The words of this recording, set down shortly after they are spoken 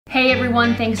Hey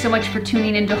everyone, thanks so much for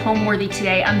tuning into Homeworthy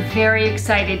today. I'm very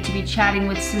excited to be chatting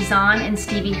with Sazan and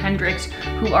Stevie Hendrix,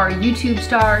 who are YouTube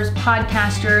stars,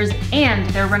 podcasters, and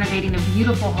they're renovating a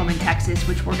beautiful home in Texas,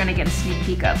 which we're gonna get a sneak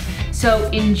peek of. So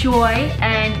enjoy,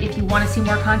 and if you wanna see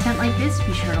more content like this,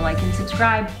 be sure to like and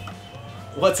subscribe.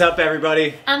 What's up,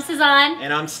 everybody? I'm Sazan.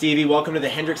 And I'm Stevie. Welcome to the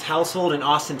Hendrix household in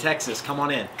Austin, Texas. Come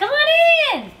on in. Come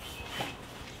on in!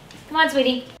 Come on,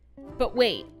 sweetie. But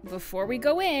wait, before we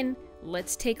go in,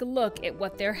 let's take a look at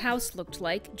what their house looked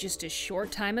like just a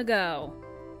short time ago.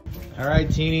 All right,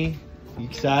 Teeny, you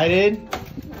excited?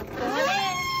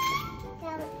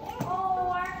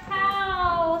 Oh, our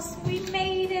house! We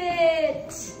made it!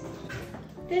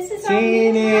 This is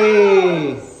Teeny! our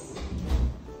new house.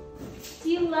 Do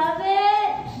you love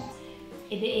it?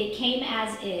 It came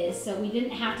as is, so we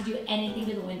didn't have to do anything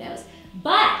to the windows.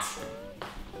 But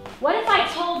what if I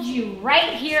told you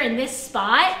right here in this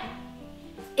spot,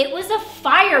 it was a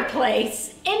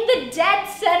fireplace in the dead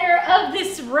center of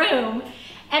this room.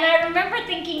 And I remember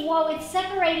thinking, whoa, it's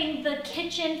separating the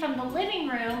kitchen from the living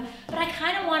room, but I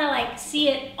kind of want to like see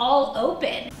it all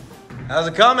open. How's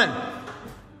it coming?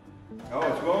 Oh,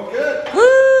 it's going good.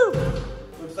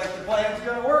 Woo! Looks like the plan's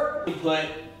gonna work. We put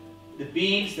the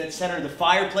beams that center the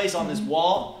fireplace on this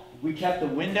wall. We kept the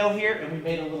window here, and we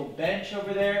made a little bench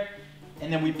over there.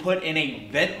 And then we put in a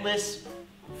ventless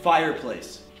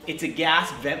fireplace. It's a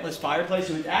gas ventless fireplace,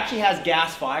 so it actually has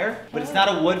gas fire, but it's not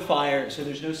a wood fire, so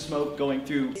there's no smoke going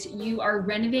through. You are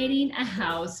renovating a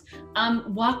house.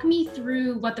 Walk me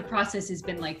through what the process has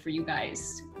been like for you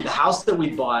guys. The house that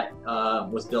we bought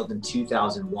was built in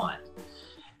 2001.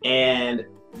 And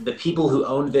the people who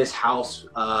owned this house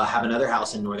have another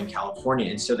house in Northern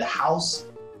California. And so the house,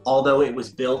 although it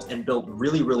was built and built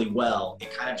really, really well,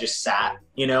 it kind of just sat,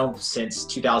 you know, since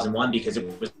 2001 because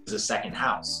it was a second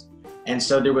house. And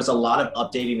so there was a lot of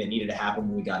updating that needed to happen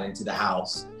when we got into the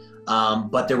house.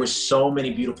 But there was so many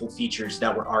beautiful features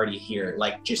that were already here,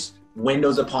 like just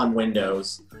windows upon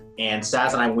windows. And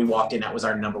Saz and I, when we walked in, that was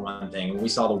our #1 thing. When we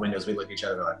saw the windows, we looked at each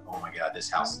other like, oh my God,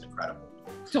 this house is incredible.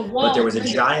 So but there was a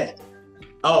giant,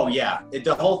 oh yeah.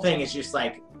 The whole thing is just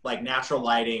like natural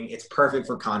lighting. It's perfect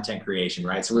for content creation,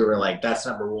 right? So we were like, that's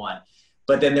 #1.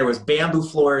 But then there was bamboo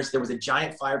floors. There was a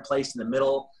giant fireplace in the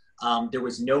middle. There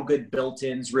was no good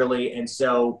built-ins really. And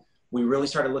so we really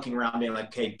started looking around being like,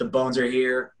 okay, the bones are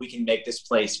here. We can make this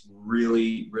place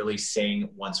really, really sing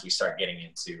once we start getting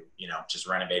into, you know, just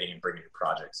renovating and bringing new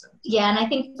projects in. Yeah, and I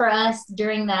think for us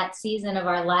during that season of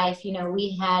our life, you know,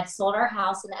 we had sold our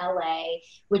house in LA,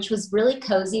 which was really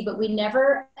cozy, but we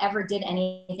never ever did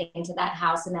anything to that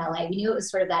house in LA. We knew it was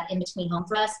sort of that in-between home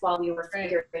for us while we were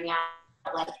figuring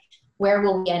out like, where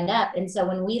will we end up? And so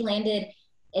when we landed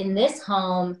in this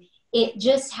home, it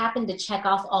just happened to check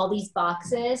off all these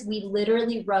boxes. We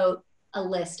literally wrote a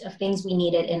list of things we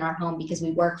needed in our home because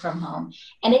we work from home.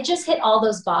 And it just hit all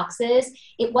those boxes.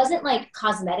 It wasn't like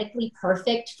cosmetically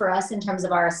perfect for us in terms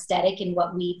of our aesthetic and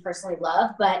what we personally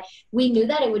love, but we knew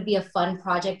that it would be a fun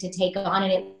project to take on.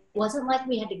 And it wasn't like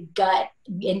we had to gut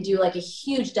and do like a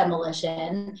huge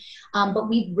demolition, but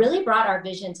we really brought our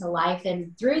vision to life.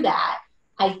 And through that,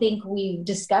 I think we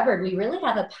discovered we really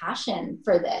have a passion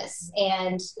for this.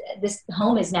 And this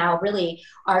home is now really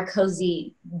our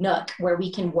cozy nook where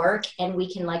we can work and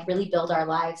we can like really build our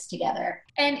lives together.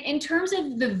 And in terms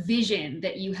of the vision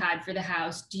that you had for the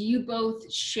house, do you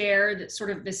both share that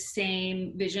sort of the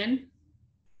same vision?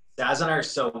 Saz and I are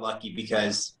so lucky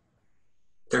because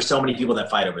there's so many people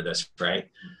that fight over this, right?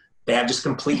 They have just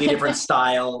completely different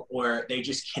style or they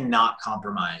just cannot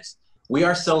compromise. We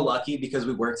are so lucky because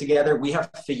we work together. We have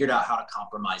figured out how to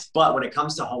compromise. But when it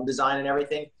comes to home design and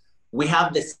everything, we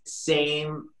have the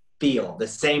same feel, the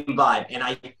same vibe. And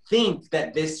I think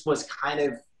that this was kind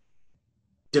of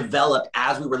developed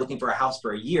as we were looking for a house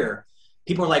for a year.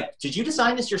 People were like, did you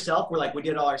design this yourself? We're like, we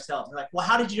did it all ourselves. They're like, well,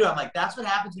 how did you do it? I'm like, that's what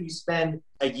happens when you spend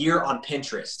a year on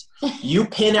Pinterest. You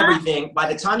pin everything.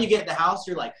 By the time you get in the house,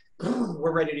 you're like,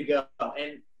 we're ready to go.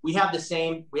 And we have the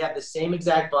same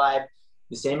exact vibe,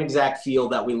 the same exact feel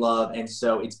that we love. And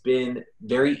so it's been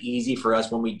very easy for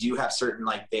us when we do have certain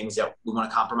like things that we want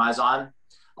to compromise on.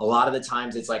 A lot of the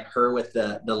times it's like her with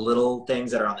the little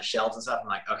things that are on the shelves and stuff. I'm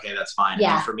like, okay, that's fine.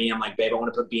 Yeah. And for me, I'm like, babe, I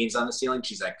want to put beans on the ceiling.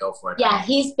 She's like, go for it. Yeah,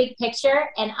 he's big picture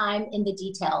and I'm in the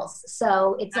details.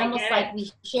 So it's almost like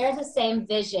we share the same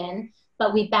vision,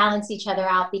 but we balance each other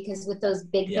out, because with those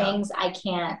big things, I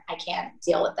can't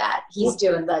deal with that. He's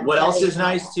doing the. What else is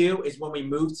nice too is when we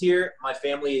moved here, my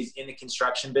family is in the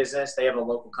construction business. They have a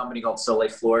local company called Soleil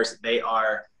Floors. They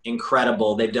are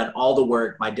incredible. They've done all the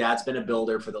work. My dad's been a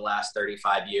builder for the last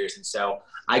 35 years. And so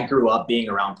I grew up being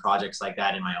around projects like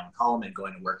that in my own home and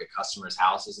going to work at customers'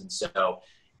 houses. And so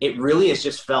it really has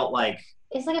just felt like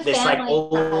it's like a this family like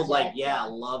old, project. like,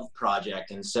 love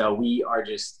project. And so we're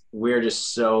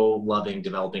just so loving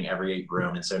developing every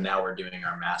room. And so now we're doing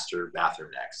our master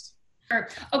bathroom next.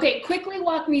 Okay, quickly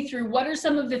walk me through, what are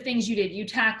some of the things you did? You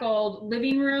tackled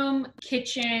living room,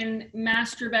 kitchen,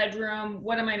 master bedroom.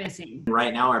 What am I missing?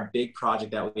 Right now, our big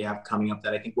project that we have coming up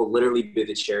that I think will literally be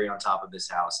the cherry on top of this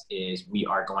house is we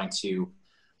are going to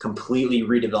completely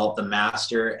redevelop the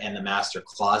master and the master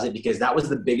closet, because that was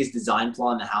the biggest design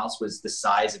flaw in the house, was the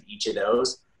size of each of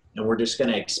those. And we're just going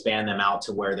to expand them out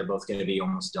to where they're both going to be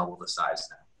almost double the size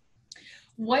now.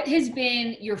 What has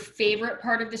been your favorite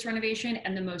part of this renovation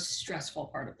and the most stressful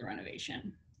part of the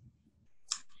renovation?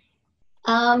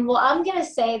 Well, I'm going to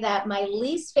say that my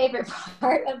least favorite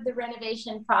part of the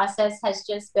renovation process has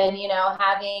just been,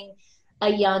 having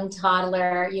a young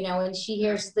toddler, when she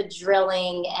hears the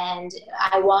drilling and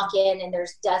I walk in and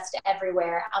there's dust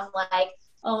everywhere. I'm like,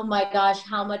 oh my gosh,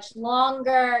 how much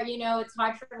longer? It's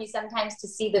hard for me sometimes to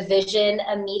see the vision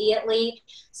immediately.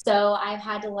 So I've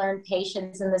had to learn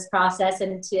patience in this process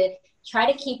and to try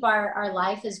to keep our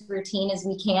life as routine as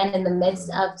we can in the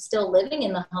midst of still living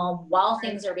in the home while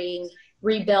things are being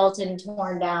rebuilt and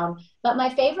torn down. But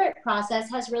my favorite process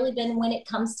has really been when it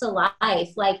comes to life,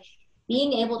 like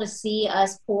being able to see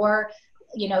us pour,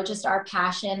 just our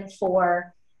passion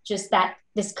for just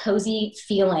this cozy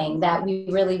feeling that we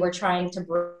really were trying to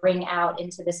bring out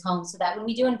into this home, so that when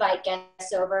we do invite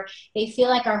guests over, they feel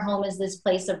like our home is this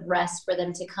place of rest for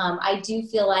them to come. I do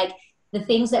feel like the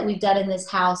things that we've done in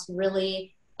this house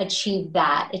really achieve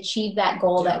that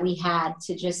goal that we had,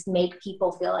 to just make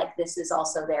people feel like this is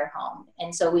also their home.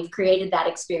 And so we've created that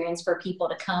experience for people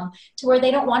to come to where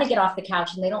they don't want to get off the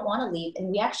couch and they don't want to leave. And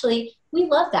we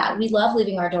love that. We love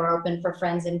leaving our door open for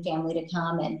friends and family to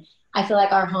come. And I feel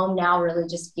like our home now really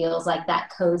just feels like that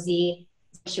cozy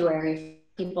sanctuary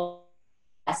for people.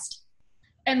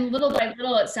 And little by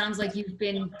little, it sounds like you've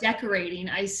been decorating.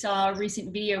 I saw a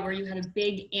recent video where you had a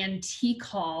big antique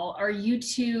haul. Are you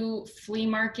two flea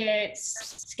market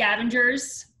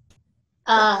scavengers?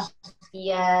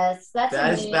 Yes.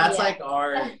 That's like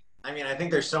our, I think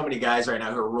there's so many guys right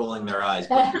now who are rolling their eyes,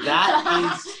 but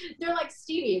that is, they're like,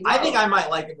 Stevie. I think I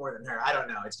might like it more than her. I don't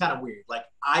know. It's kind of weird. Like,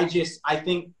 I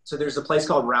think, so there's a place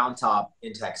called Round Top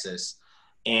in Texas,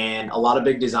 and a lot of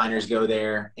big designers go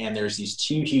there, and there's these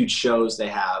 2 huge shows they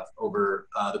have over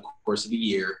the course of a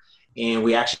year. And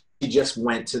we actually just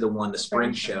went to the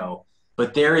spring show,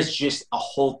 but there is just a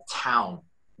whole town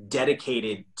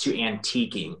dedicated to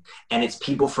antiquing, and it's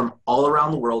people from all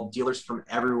around the world, dealers from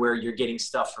everywhere. You're getting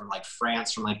stuff from like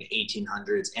France from like the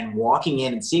 1800s, and walking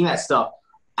in and seeing that stuff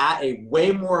at a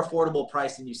way more affordable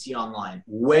price than you see online,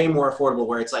 way more affordable,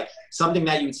 where it's like something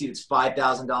that you would see that's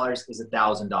 $5,000 is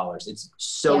 $1,000. It's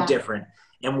so different.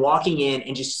 And walking in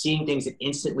and just seeing things that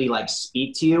instantly like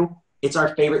speak to you, it's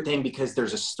our favorite thing, because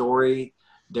there's a story,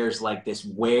 there's like this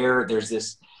there's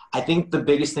this. I think the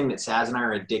biggest thing that Saz and I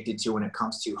are addicted to when it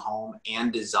comes to home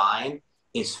and design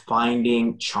is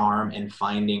finding charm and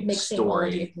finding mixing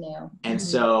story. And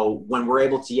so when we're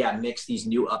able to mix these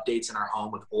new updates in our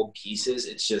home with old pieces,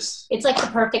 it's like the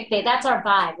perfect thing. That's our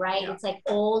vibe, right? Yeah. It's like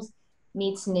old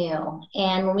meets new.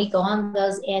 And when we go on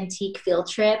those antique field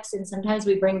trips, and sometimes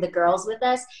we bring the girls with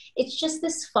us, it's just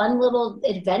this fun little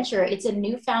adventure. It's a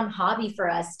newfound hobby for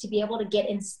us to be able to get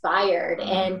inspired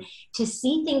and to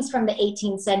see things from the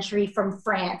 18th century from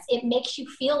France. It makes you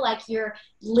feel like you're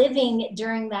living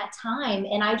during that time.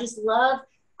 And I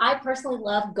personally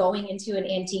love going into an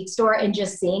antique store and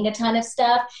just seeing a ton of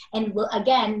stuff. And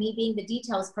again, me being the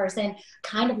details person,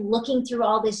 kind of looking through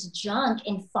all this junk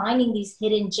and finding these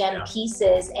hidden gem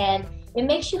pieces. And it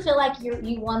makes you feel like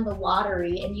you won the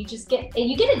lottery, and you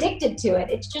get addicted to it.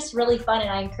 It's just really fun.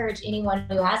 And I encourage anyone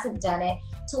who hasn't done it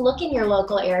to look in your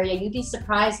local area. You'd be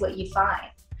surprised what you find.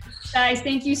 Guys,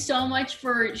 thank you so much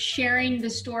for sharing the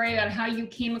story about how you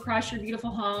came across your beautiful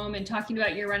home and talking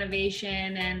about your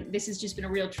renovation. And this has just been a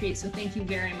real treat. So thank you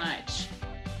very much.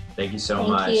 Thank you so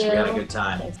much. We had a good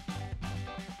time.